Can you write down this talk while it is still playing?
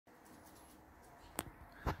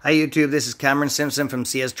Hi YouTube, this is Cameron Simpson from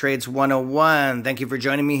CS Trades 101. Thank you for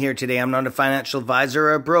joining me here today. I'm not a financial advisor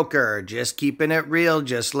or a broker, just keeping it real,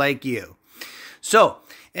 just like you. So,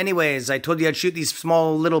 anyways, I told you I'd shoot these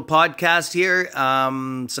small little podcasts here.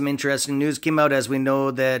 Some interesting news came out as we know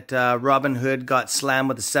that Robinhood got slammed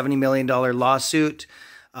with a $70 million lawsuit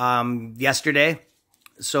yesterday.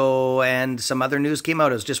 So, and some other news came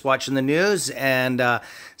out. I was just watching the news and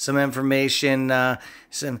some information.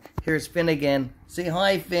 Here's Finn again. Say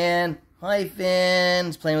hi, Finn. Hi, Finn.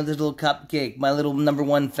 He's playing with his little cupcake. My little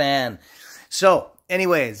 #1 fan. So,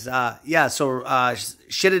 anyways,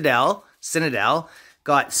 Citadel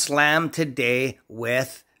got slammed today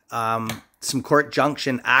with some court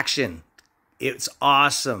junction action. It's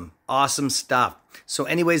awesome. Awesome stuff. So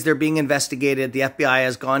anyways, they're being investigated. The FBI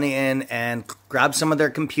has gone in and grabbed some of their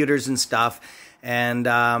computers and stuff. And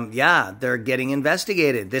yeah, they're getting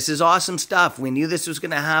investigated. This is awesome stuff. We knew this was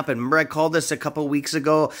going to happen. Remember, I called this a couple weeks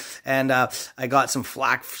ago and I got some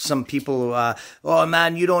flack from some people. Oh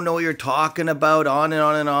man, you don't know what you're talking about. On and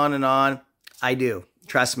on and on and on. I do.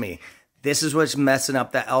 Trust me. This is what's messing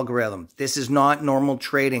up that algorithm. This is not normal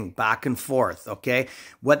trading back and forth, okay?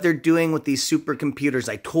 What they're doing with these supercomputers,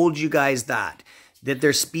 I told you guys that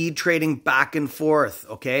they're speed trading back and forth,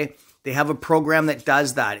 okay? They have a program that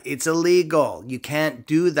does that. It's illegal. You can't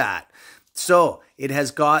do that. So it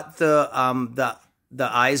has got the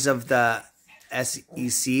eyes of the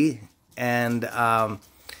SEC, and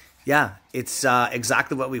yeah, it's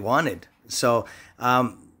exactly what we wanted. So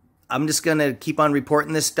I'm just going to keep on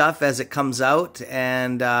reporting this stuff as it comes out.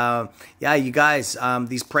 And yeah, you guys,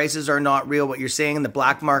 these prices are not real. What you're saying in the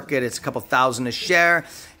black market, it's a couple thousand a share.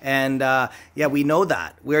 And yeah, we know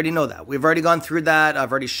that. We already know that. We've already gone through that.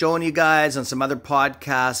 I've already shown you guys on some other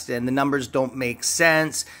podcasts, and the numbers don't make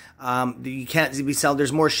sense. You can't be sell.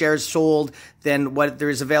 There's more shares sold than what there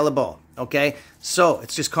is available. Okay, so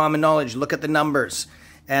it's just common knowledge. Look at the numbers.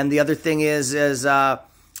 And the other thing is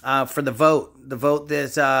for the vote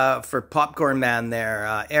that for Popcorn Man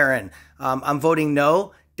there, Aaron, I'm voting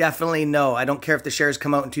no. Definitely no. I don't care if the shares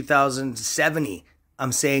come out in 2070.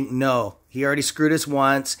 I'm saying no. He already screwed us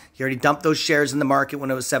once. He already dumped those shares in the market when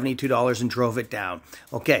it was $72 and drove it down.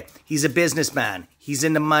 Okay, he's a businessman. He's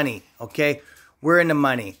into money, okay? We're into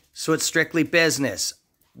money, so it's strictly business.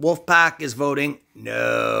 Wolfpack is voting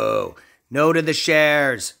no. No to the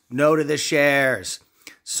shares. No to the shares.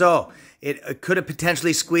 So it could have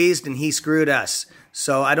potentially squeezed, and he screwed us.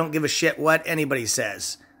 So I don't give a shit what anybody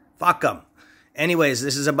says. Fuck him. Anyways,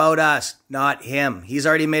 this is about us, not him. He's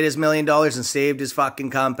already made his $1 million and saved his fucking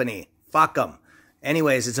company. Fuck him.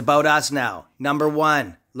 Anyways, it's about us now.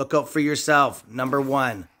 #1. Look out for yourself.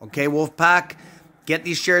 #1. Okay, Wolfpack? Get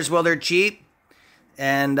these shares while they're cheap.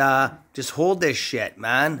 And just hold this shit,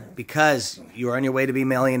 man. Because you're on your way to be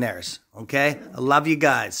millionaires. Okay? I love you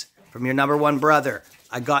guys. From your #1 brother.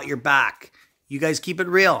 I got your back. You guys keep it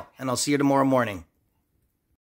real. And I'll see you tomorrow morning.